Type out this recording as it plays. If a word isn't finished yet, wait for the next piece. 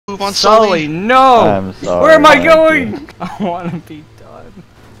Move on, Sully, Sully. no! I'm sorry. Where am I Mikey. going? I want to be done.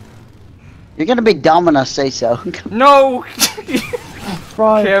 You're gonna be dumb when I say so. No!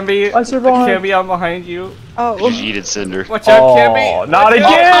 Right. Camby, I survived. Camby, I'm behind you. Oh. You just yeeted Cinder. Watch out, Oh, Camby! not Watch out.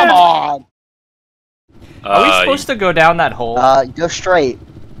 again! Come on! Are we supposed to go down that hole? Go straight.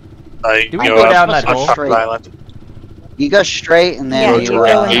 Do we go down that hole? Straight. You go straight and then Yeah, you you go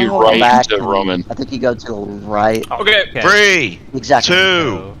in the hole. come back. to and Roman. I think you go to the right. Okay. 3, Exactly.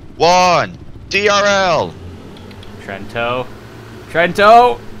 2, 1. DRL. Trento.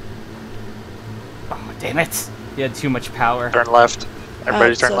 Trento! Oh, damn it. You had too much power. Turn left.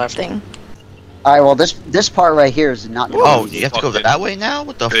 Everybody turn left. All right. Well, this part right here is not. Oh, you have to go that way now?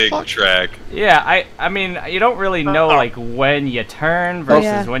 What the Big fuck? track. Yeah, I mean, you don't really know, like, when you turn versus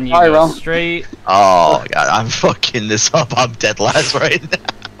Yeah. when you Sorry, go Ron. straight. Oh god, I'm fucking this up. I'm dead last right now.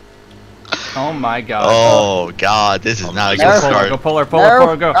 Oh my god. Oh god, this is not a No. good Go start. puller,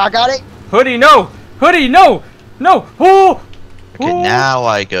 puller, go. I got it. Hoodie, no! Hoodie, no! No! Oh! Okay, now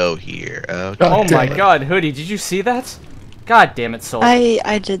I go here. Okay. Oh my god, Hoodie, did you see that? God damn it, Soul.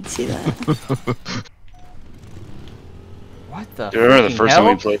 I did see that. What the Do you remember the fucking first hell?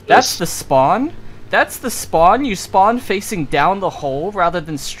 time we played That's this? the spawn? That's the spawn? You spawn facing down the hole rather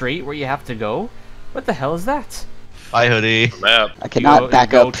than straight where you have to go? What the hell is that? Bye, Hoodie. Map. I cannot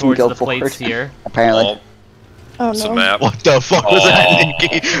back go up and towards go the forward. plates here. Apparently. Oh, Oh it's a no. map. What the fuck was that,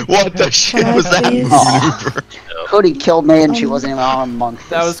 Nikki? What the shit I was that please? maneuver? Cody killed me and she wasn't even on monk.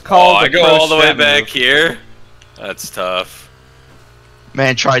 That was Oh, called I a go pro all the way strat back move. here. That's tough.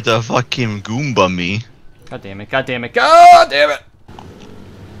 Man tried to fucking Goomba me. God damn it, god damn it, god damn it!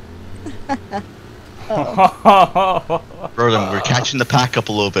 Roland, we're catching the pack up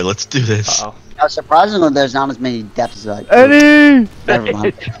a little bit. Let's do this. Uh-oh. Surprisingly, there's not as many deaths as I. Eddie! Never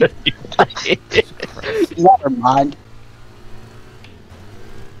mind. Never mind.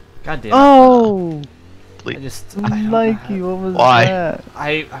 God damn it. Oh! I just... I don't know Mikey, how- what was Why? that?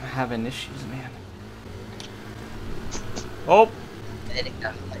 I'm having issues, man. Oh!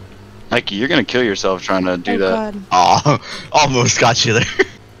 Mikey, you're gonna kill yourself trying to do Oh that. god. Oh, almost got you there.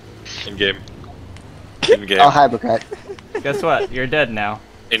 In game. In game. Oh, hypocrite. Guess what? You're dead now.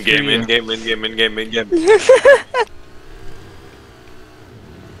 In game. In game. In game. In game. In game.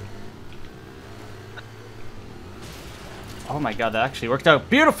 Oh my god, that actually worked out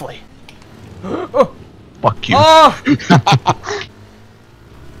beautifully! Oh! Fuck you. Oh!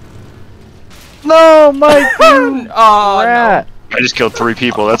 No, Mikey! Oh, no. Rat! I just killed 3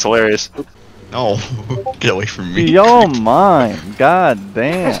 people. That's hilarious. No, get away from me. Yo, mine. God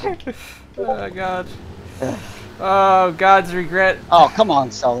damn. Oh god. Oh, God's regret. Oh, come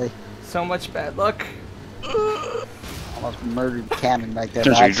on, Sully. So much bad luck. Almost murdered Cannon right there.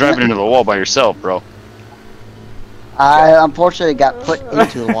 Essentially, you're driving into the wall by yourself, bro. I unfortunately got put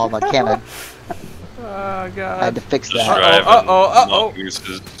into the wall by Cannon. Oh I had god. to fix Just that. driving. Uh-oh.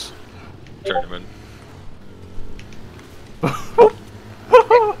 Mongooses tournament. Oh,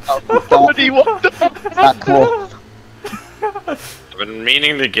 don't. Not cool. I've been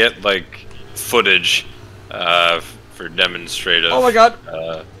meaning to get like footage, for demonstrative. Oh my god.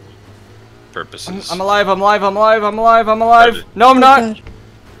 Purposes. I'm alive, I'm alive, I'm alive, I'm alive, I'm alive. No, I'm Oh not. god.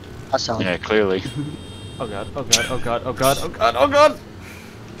 I saw it. Yeah, clearly. Oh god, oh god, oh god, oh god, oh god, oh god.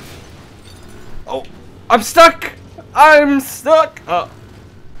 Oh, I'm stuck. I'm stuck. Oh.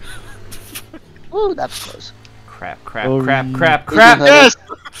 Ooh, that's close. Crap, crap, Oh, crap, crap, you crap. can hit it.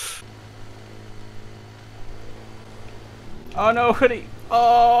 Yes! Oh no, hoodie.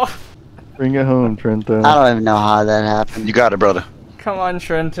 Oh. Bring it home, Trento. I don't even know how that happened. You got it, brother. Come on,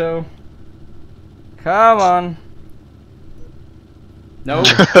 Trento. Come on. Nope.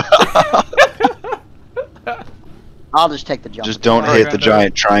 I'll just take the jump. Just don't Oh, hit God, the no.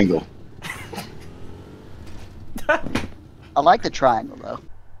 giant triangle. I like the triangle though.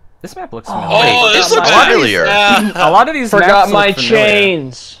 This map looks familiar. Oh, this looks familiar. A lot of these Forgot maps my look familiar.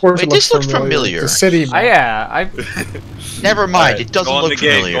 chains. Wait, this looks familiar. The city. Yeah, I. Never mind, Alright, it doesn't go on look the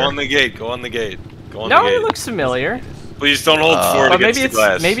gate, familiar. Go on the gate. Go on the gate. Go on No, the it gate. looks familiar. Please don't hold forward But against maybe it's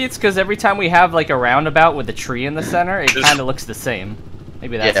the glass. because every time we have like a roundabout with a tree in the center, it Just- kind of looks the same.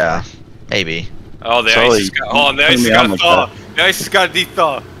 Maybe that's Yeah, why. maybe. Oh, the Sully, ice. Oh, the put ice me got on like thaw. The ice got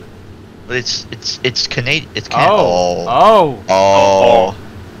de-thaw. But it's Canadian. It's Oh. Oh. Oh. Oh.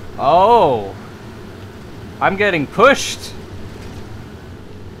 Oh. I'm getting pushed.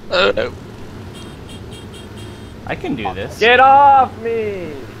 I can do this. Get off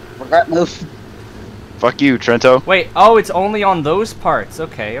me! Regret move. Fuck you, Trento. Wait, oh, it's only on those parts.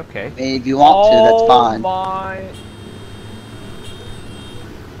 Okay, okay. If you want to, that's fine. My.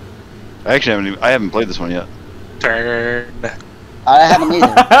 I haven't played this one yet. Turn. I haven't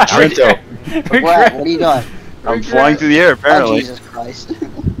either. Trento. What are you doing? I'm flying through the air, Oh, apparently. Jesus Christ.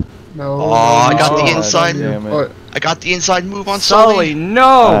 No. Oh, I got the God inside. damn it. What? I got the inside move on Sully, Sully.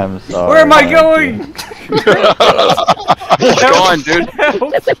 no! I'm sorry. Where am I Mikey. going? Go on, dude. Help!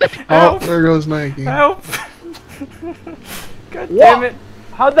 Oh, Help! there goes Nike. Help! God damn it!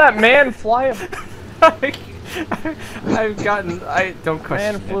 How'd that man fly? I've gotten. I don't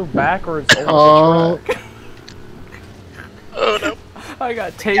question Man it. flew backwards over Oh. the track. I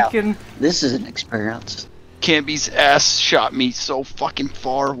got taken. This is an experience. Campy's ass shot me so fucking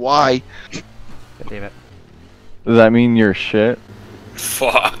far. Why? God damn it! Does that mean you're shit?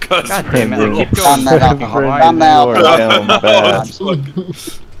 Fuck. God damn it! I keep Calm going. that alcohol. Brandon, Calm that you are alcohol. down bad.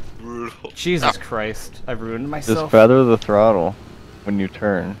 Brutal. Jesus Christ! I've ruined Just myself. feather the throttle when you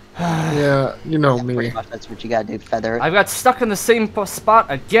turn. Yeah, you know Pretty me. much that's what you gotta do, feather it. I got stuck in the same spot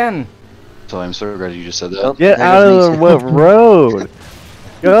again. So I'm so glad you just said that. Oh, Get there out goes of me. the what road?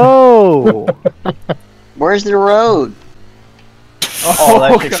 Go! Where's the road? Oh,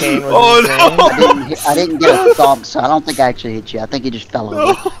 that chicane was insane. I didn't get a thump, so I don't think I actually hit you. I think you just fell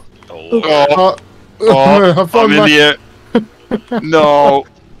over. Oh, Oh, I found I'm in my- the air. No.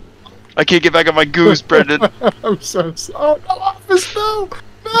 I can't get back on my goose, Brendan. I'm so sorry. Oh, no, office, no! You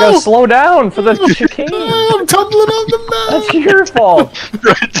gotta No! slow down for the chicane. I'm tumbling on the That's map! your fault.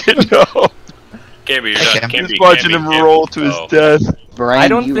 Brendan, no. Can't be, you're I not. can't. Can't Just be, watching can't him be, roll can't to be. his Oh. death. Brain, I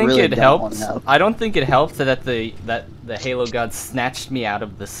don't you think really it don't wanna helped. know. I don't think it helped that the Halo God snatched me out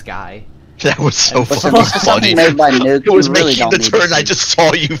of the sky. That was so Listen, fucking this is something funny. made by Nuke. It was You really making don't the need turn. to I see. just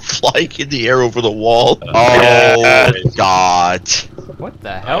saw you flying in the air over the wall. Yeah. Oh God! What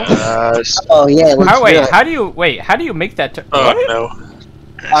the hell? Oh yeah, let's How, do it. how do you make that turn? Oh What? no.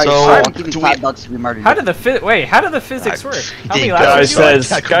 Alright, So, I'll give you do $5 if we murder you. How did the how do the physics I- work? How Ding many dong. laps Guy did you have?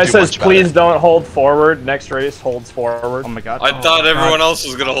 says, I couldn't do says, much better. please don't hold forward. Next race holds forward. Oh my god. I thought everyone else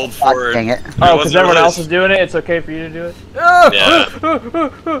was gonna hold God forward. dang it. Oh, It because wasn't everyone really- else is doing it, it's okay for you to do it? Yeah. Oh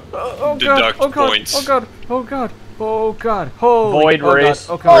god. Deduct Oh god. points. Oh god. Oh god. Oh god. Holy. Void oh race.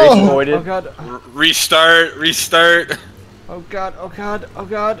 God. Oh god. Race voided. Oh god. Restart. Restart. Oh god. Oh god. Oh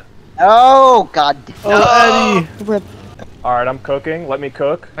god. Oh god. Oh, Eddie! Rip. Alright, I'm cooking. Let me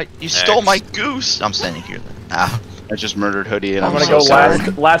cook. You stole my goose. I'm standing here then. Ah. I just murdered Hoodie and I'm I'm, gonna so go sorry.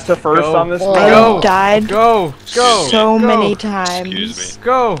 last to first Go. on this. Oh. I Go. died Go. Go. so Go. many times. Excuse me.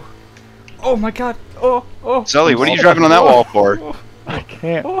 Go. Oh my god. Oh. Oh. Sully, what are you driving on that wall for? I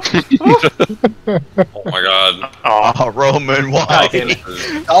can't. Oh. Oh my god. Oh, Roman, why?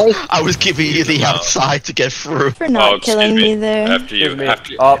 Oh, I was giving you the outside to get through. For not Oh, excuse killing me. me there. After you. Excuse me.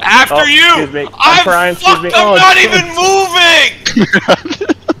 After you. Oh, After oh, you! excuse me. I'm trying, excuse fucked, me. I'm Oh, not excuse- even moving!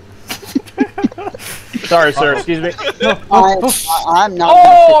 Sorry, sir. Excuse me. I'm not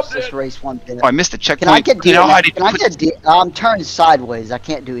Oh, gonna fix this race one bit. Oh, I missed the Can I checkpoint. get You know how Can I get I'm turned sideways. I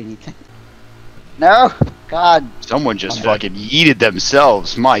can't do anything. No? God. Someone just fucking yeeted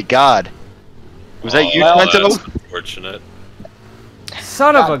themselves. My god. Was that you, Oh, Trento? that's unfortunate.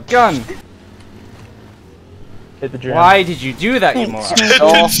 Son of a gun. Hit the gym. Why did you do that, you Thanks,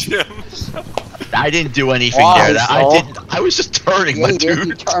 moron? Oh. I didn't do anything Why, there. I Saul? didn't. I was just turning, Yeah, my you did. You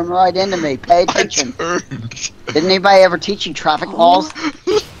dude. turned right into me. Pay I attention. turned. Didn't anybody ever teach you traffic laws?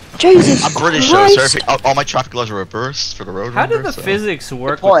 Jesus I'm British, so Christ. traffic, all my traffic laws are reversed for the road. How did remember, the so. physics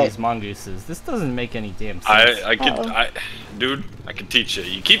work with point. these mongooses? This doesn't make any damn sense. I could, dude, I can teach you.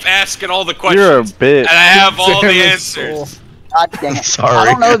 You keep asking all the You're a questions, bitch. and I have all the Damn it, answers. God dang it. Sorry. I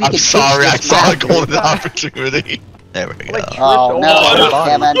don't know if you I'm can sorry. I teach this saw a math. golden opportunity. There we go. Oh, no, Oh,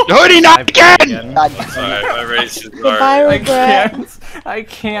 Kevin. Hoodie, not again! God Alright, dang it. my race is Goodbye, over. I regret. can't. I My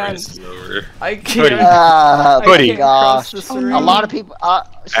can't. race is over. I can't. Ah, I Hoodie. can't cross Gosh. this Oh, ring. no. A lot of people.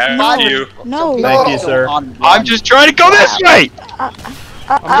 After you. No. Thank you, sir. I'm just trying to go this way!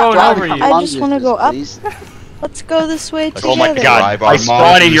 I'm going over you. I just wanna go up. Please. Let's go this way Like, together. oh my god, Drive I our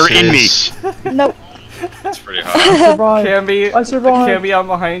spawned and you're in me! mongooses. Nope. It's pretty hot. Camby, I survived. Camby, I'm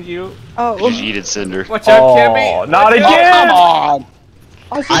behind you. You Oh. just yeeted Cinder. Watch out, Oh, Camby. not Watch out. again! Come on.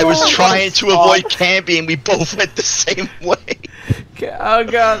 I was trying to avoid Campy and we both went the same way. Oh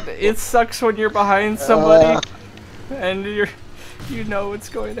god, it sucks when you're behind somebody and you know what's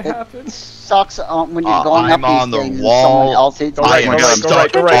going to happen. Sucks when you're going I'm up on these the things and wall. someone else hits Go you. I right, am go right,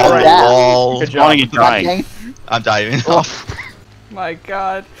 stuck go right, go right, on go the right. wall. Good Spawning job. and God dying. dang. I'm diving Oh. off. My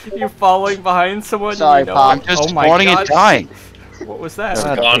god, you're following behind someone. Sorry, you know. Pop. I'm just Oh my spawning and God. dying. What was that?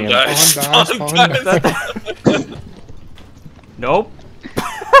 God Spawn damn it. dice. Spawn Spawn dice, dice. Nope.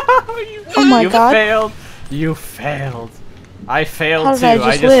 Oh my you God. failed. You failed. I failed How too. did I I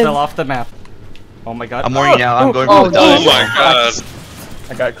just just live? fell off the map. Oh my god. I'm warning you now. I'm going Oh, for the Oh dive. my god.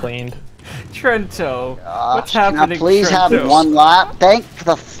 I got cleaned. Trento. Gosh, What's can I happening, please have Trento? one lap? Thank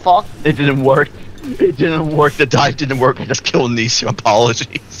the fuck. It didn't work. It didn't work. The dive didn't work. I just killed Nisha.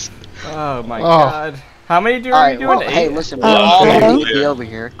 Apologies. Oh my Oh. god. How many are Alright, you doing? well, hey, 8? listen, we all Okay. need to be over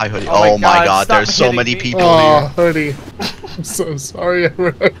here. I hoodie. Oh my Oh my God, god, stop there's so hitting many me. people Oh, here. hoodie. I'm so sorry I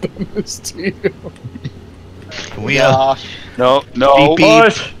would have done this to you. Can we, Gosh. No, no. Beep, beep.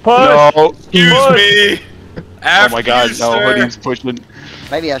 Push! Push! No. Excuse me. Oh After my god, you, no. sir. Hoodie's pushing.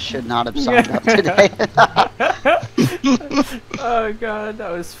 Maybe I should not have signed up today. Oh god, that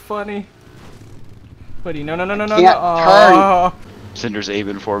was funny. Buddy, no. Can't Oh. Cinder's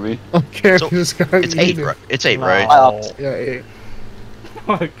aiming for me. Okay, So, just got It's 8, yeeted. right? It's 8, right? Wow. Yeah, 8.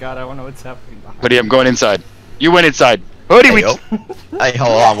 Oh god, I wonder what's happening behind. Hoodie, I'm going inside. You went inside. Hoodie, Hey, we. yo. Hey,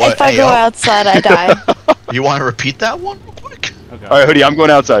 hold on. What? If I Hey, go yo. outside, I die. You want to repeat that one real quick? Okay. Alright, Hoodie, I'm going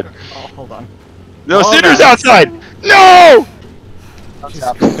outside. Oh, hold on. No, Oh, Cinder's no. outside! No!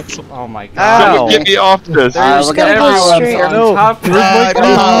 Oh my god. Ow. Someone get me off this. There's we're gonna every pile up single here. No. top Bye,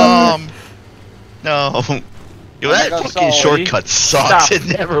 God. Mom. No. Yo, I'm that gonna go fucking solo. shortcut sucks. Stop. It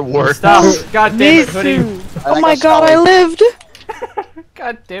never works. Stop. God damn Me it, Hoodie. too. Oh my god, I lived!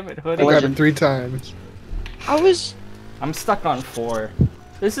 God damn it, I Hoodie. got it 3 times. I was... I'm stuck on 4.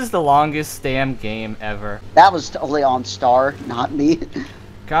 This is the longest damn game ever. That was only on Star, not me.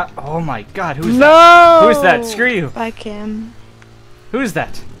 God, oh my god, who's that? No! Who's that? Screw you. Bye, Cam. Who's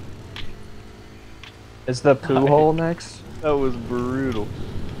that? Is the poo hole next? That was brutal.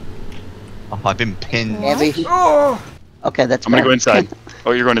 Oh, I've been pinned. Heavy. Oh! Okay, that's I'm gonna better. go inside.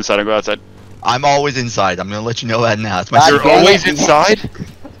 Oh, you're going inside. I'll go outside. I'm always inside. I'm gonna let you know that now. It's my God You're secret. damn always it. inside?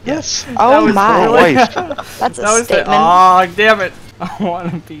 Yes. That Oh was my. really- Always. That's a That was the. statement. Oh, damn it. I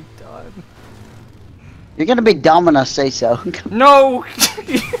want to be done. You're gonna be dumb when I say so. No!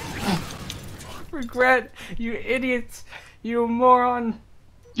 Regret, you idiots. You moron.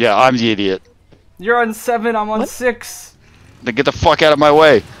 Yeah, I'm the idiot. You're on 7, I'm on What? 6. Then get the fuck out of my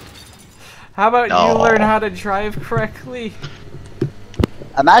way. How about No. you learn how to drive correctly?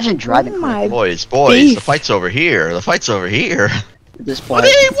 Imagine driving Oh my... Boys, the Beef. fight's over here. The fight's over here. at this point.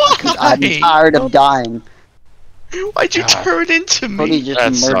 Why? Because I'm tired of dying. Why'd you God. turn into Cody me? just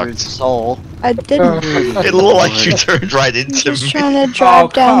That murdered sucked. Soul. I didn't. It looked like you turned right I'm into just me. trying to Oh,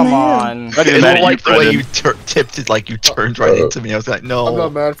 drive down come the hill. on. Not It even mad looked at like you, the way Brendan. you tipped it, like you turned right into me. I was like, I'm no.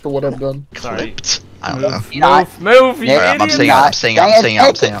 not mad for what I've done. Sorry. Clipped. I don't know. You know, I- Move, you Yeah, Alright, I'm idiot! staying out. I'm staying out. I'm staying out.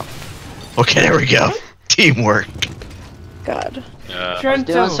 I'm staying out. Okay, there we go. Teamwork. God. Trento,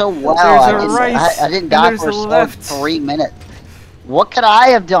 doing so well. there's a right I didn't and die there's for a a solid left. 3 minutes. What could I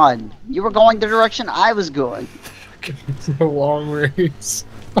have done? You were going the direction I was going. It's a long race.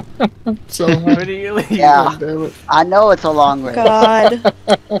 So What hard. do you leave? Yeah, God damn it. I know it's a long race. God.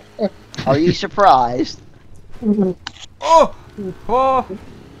 Are you surprised? Oh! Oh!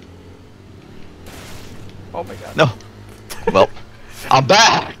 Oh my god. No. Well, I'm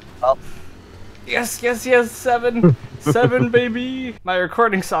back. Yes, yes, yes, 7. 7, baby! My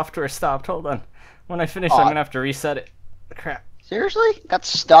recording software stopped. Hold on. When I finish, I'm Aw. gonna have to reset it. Crap. Seriously? Got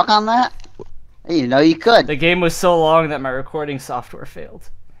stuck on that? You know you could. The game was so long that my recording software failed.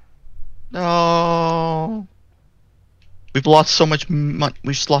 No. We've lost so much.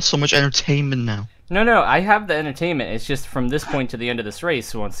 We've lost so much entertainment now. No, I have the entertainment. It's just from this point to the end of this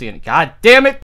race, we won't see it. God damn it!